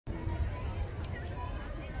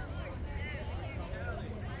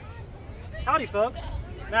Howdy folks,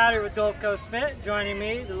 Matt here with Gulf Coast Fit, joining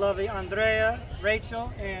me, the lovely Andrea,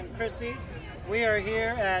 Rachel, and Chrissy. We are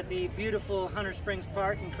here at the beautiful Hunter Springs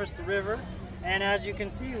Park in Crystal River, and as you can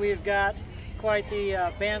see, we've got quite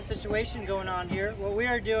the band situation going on here. What we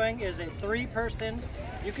are doing is a 3-person,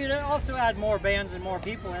 you could also add more bands and more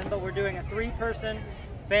people in, but we're doing a 3-person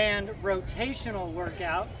band rotational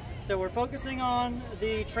workout. So we're focusing on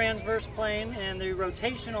the transverse plane and the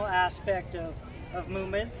rotational aspect of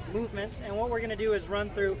movements, and what we're going to do is run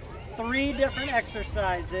through 3 different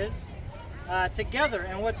exercises together.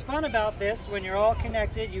 And what's fun about this, when you're all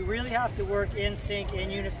connected, you really have to work in sync,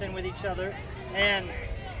 in unison with each other, and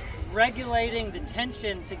regulating the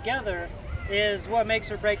tension together is what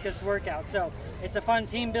makes or break this workout. So it's a fun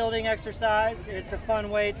team building exercise. It's a fun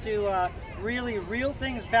way to really reel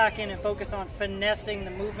things back in and focus on finessing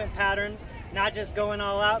the movement patterns, not just going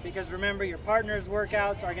all out, because remember, your partner's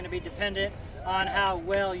workouts are going to be dependent on how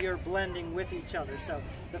well you're blending with each other. So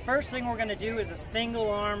the first thing we're going to do is a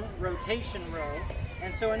single arm rotation row.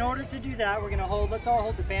 And so in order to do that, we're going to let's all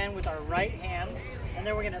hold the band with our right hand, and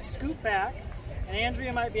then we're going to scoot back. And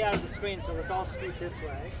Andrea might be out of the screen, so let's all scoot this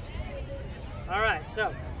way. All right,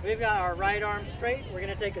 so we've got our right arm straight. We're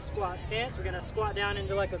going to take a squat stance. We're going to squat down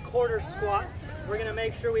into like a quarter squat. We're going to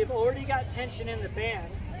make sure we've already got tension in the band.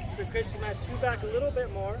 So Chris, you might scoot back a little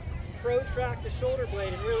bit more, protract the shoulder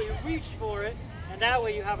blade and really reach for it. And that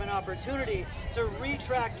way you have an opportunity to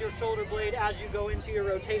retract your shoulder blade as you go into your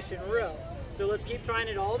rotation row. So let's keep trying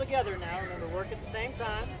it all together now. Remember, work at the same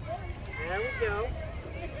time. There we go.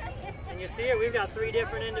 And you see it, we've got 3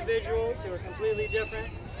 different individuals who are completely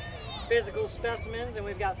different physical specimens, and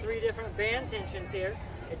we've got 3 different band tensions here.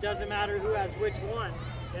 It doesn't matter who has which one.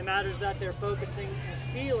 It matters that they're focusing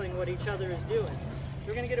and feeling what each other is doing. So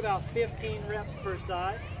we're going to get about 15 reps per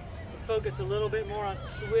side. Let's focus a little bit more on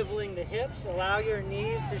swiveling the hips. Allow your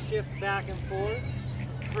knees to shift back and forth.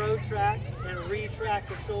 Protract and retract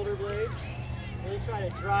the shoulder blades. Really try to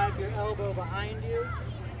drive your elbow behind you.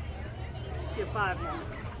 Let's get 5 more.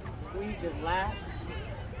 Squeeze your lats.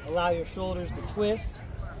 Allow your shoulders to twist.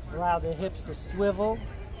 Allow the hips to swivel.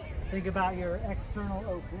 Think about your external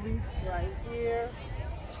obliques right here.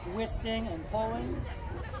 Twisting and pulling.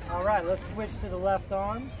 All right, let's switch to the left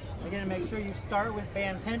arm. Again, make sure you start with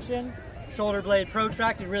band tension, shoulder blade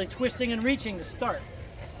protracted, really twisting and reaching to start.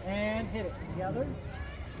 And hit it together.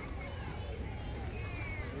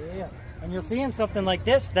 Yeah. And you'll see in something like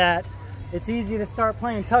this that it's easy to start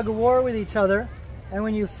playing tug of war with each other. And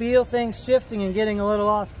when you feel things shifting and getting a little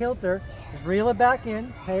off kilter, just reel it back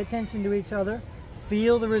in, pay attention to each other,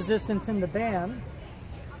 feel the resistance in the band,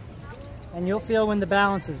 and you'll feel when the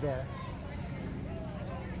balance is there.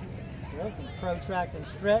 Protract and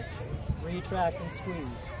stretch, retract and squeeze.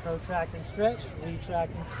 Protract and stretch,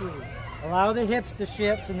 retract and squeeze. Allow the hips to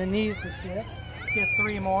shift and the knees to shift. Get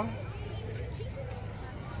 3 more.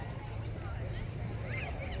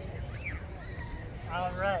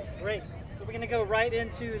 All right, great. So we're going to go right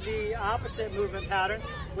into the opposite movement pattern,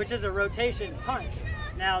 which is a rotation punch.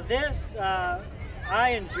 Now this I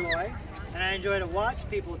enjoy, and I enjoy to watch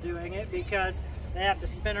people doing it because they have to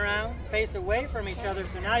spin around, face away from each other,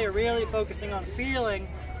 so now you're really focusing on feeling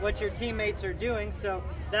what your teammates are doing, so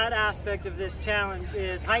that aspect of this challenge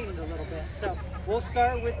is heightened a little bit. So we'll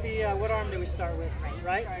start with the, what arm do we start with,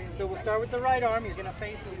 right? So we'll start with the right arm. You're going to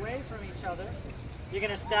face away from each other. You're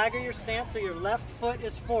going to stagger your stance so your left foot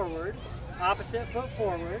is forward, opposite foot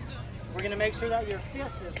forward. We're going to make sure that your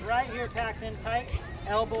fist is right here packed in tight,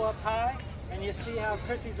 elbow up high. And you see how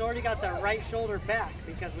Chrissy's already got that right shoulder back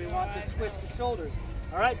because we want to twist the shoulders.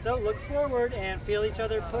 All right, so look forward and feel each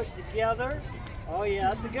other push together. Oh yeah,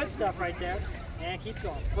 that's the good stuff right there. And keep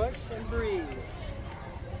going. Push and breathe.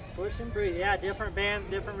 Push and breathe. Yeah, different bands,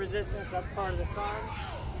 different resistance. That's part of the fun.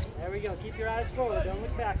 There we go. Keep your eyes forward. Don't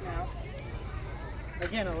look back now.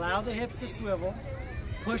 Again, allow the hips to swivel.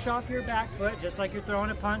 Push off your back foot just like you're throwing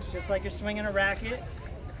a punch, just like you're swinging a racket.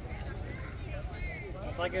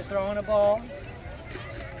 Like you're throwing a ball.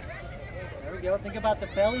 There we go. Think about the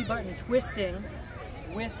belly button twisting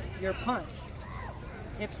with your punch.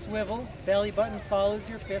 Hips swivel, belly button follows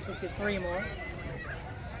your fist. Let's get 3 more.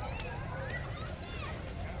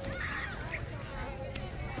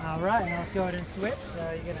 All right, now let's go ahead and switch.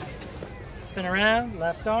 So you're gonna spin around,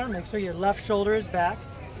 left arm. Make sure your left shoulder is back.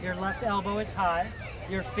 Your left elbow is high.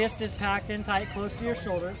 Your fist is packed in tight, close to your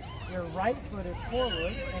shoulder. Your right foot is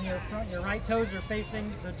forward, and your right toes are facing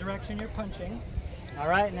the direction you're punching. All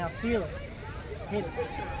right, now feel it. Hit it.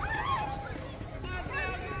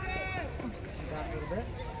 Back a little bit.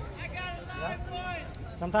 Yep.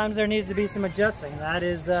 Sometimes there needs to be some adjusting.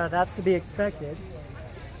 That's to be expected.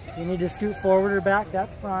 If you need to scoot forward or back,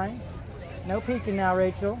 that's fine. No peeking now,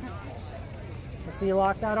 Rachel. Let's see you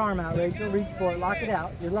lock that arm out, Rachel. Reach for it. Lock it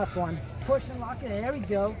out. Your left one. Push and lock it. There we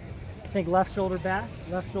go. Think left shoulder back,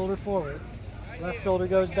 left shoulder forward. Left shoulder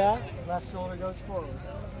goes back, left shoulder goes forward.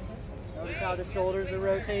 Notice how the shoulders are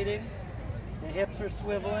rotating. The hips are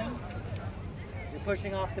swiveling. You're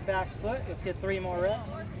pushing off the back foot. Let's get 3 more reps.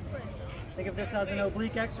 Think of this as an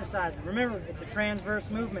oblique exercise. Remember, it's a transverse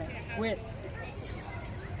movement. Twist.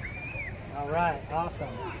 All right, awesome.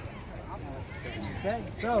 Okay,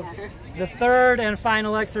 so the third and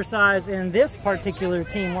final exercise in this particular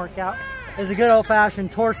team workout is a good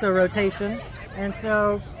old-fashioned torso rotation. And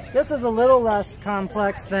so this is a little less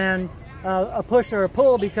complex than a push or a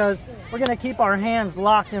pull because we're going to keep our hands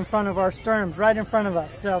locked in front of our sternums, right in front of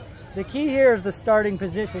us. So the key here is the starting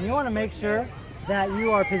position. You want to make sure that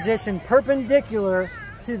you are positioned perpendicular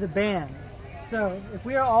to the band. So if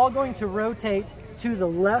we are all going to rotate to the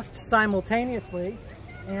left simultaneously,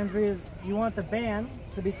 Andrea's, you want the band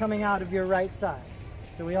to be coming out of your right side.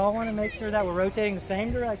 So we all want to make sure that we're rotating the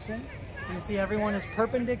same direction. You see everyone is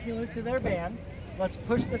perpendicular to their band. Let's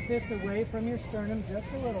push the fists away from your sternum just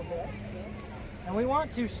a little bit. And we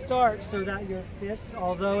want to start so that your fists,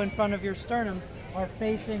 although in front of your sternum, are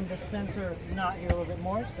facing the center knot here a little bit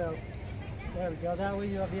more. So there we go. That way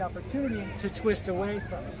you have the opportunity to twist away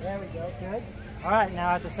from it. There we go. Good. All right,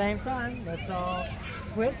 now at the same time, let's all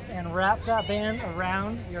twist and wrap that band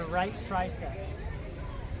around your right tricep.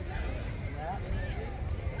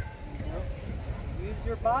 Use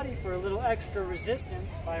your body for a little extra resistance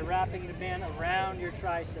by wrapping the band around your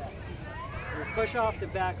tricep. You push off the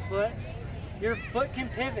back foot. Your foot can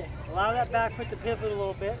pivot. Allow that back foot to pivot a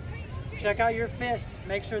little bit. Check out your fists.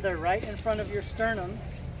 Make sure they're right in front of your sternum.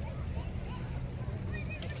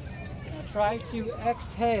 Now try to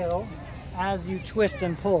exhale as you twist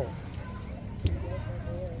and pull.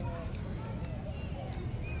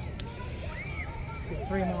 Get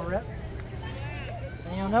 3 more reps.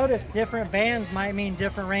 And you'll notice different bands might mean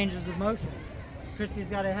different ranges of motion. Christy's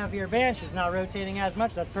got a heavier band. She's not rotating as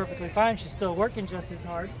much. That's perfectly fine. She's still working just as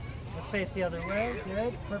hard. Let's face the other way.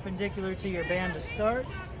 Good. Perpendicular to your band to start.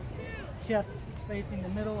 Chest facing the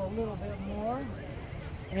middle a little bit more.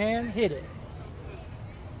 And hit it.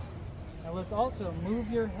 Now let's also move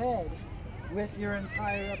your head with your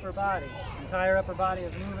entire upper body. The entire upper body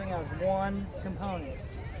is moving as one component.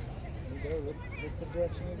 There you go. Look the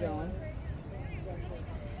direction you're going.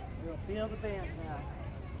 You'll feel the band now.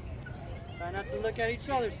 Try not to look at each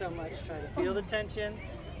other so much. Try to feel the tension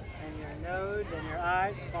in your nose and your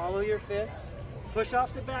eyes. Follow your fists. Push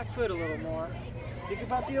off the back foot a little more. Think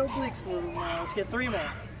about the obliques a little more. Let's get 3 more.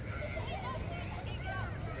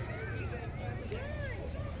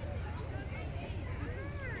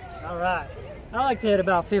 All right. I like to hit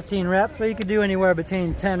about 15 reps, so you could do anywhere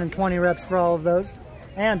between 10 and 20 reps for all of those.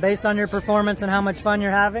 And based on your performance and how much fun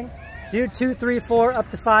you're having, do 2, 3, 4, up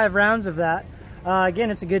to 5 rounds of that.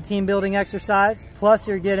 Again, it's a good team building exercise. Plus,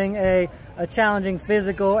 you're getting a challenging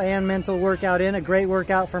physical and mental workout in, a great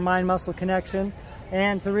workout for mind-muscle connection,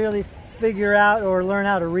 and to really figure out or learn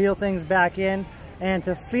how to reel things back in and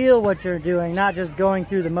to feel what you're doing, not just going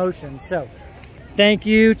through the motions. So, thank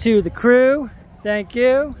you to the crew. Thank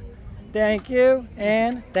you,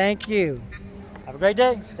 and thank you. Have a great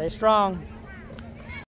day. Stay strong.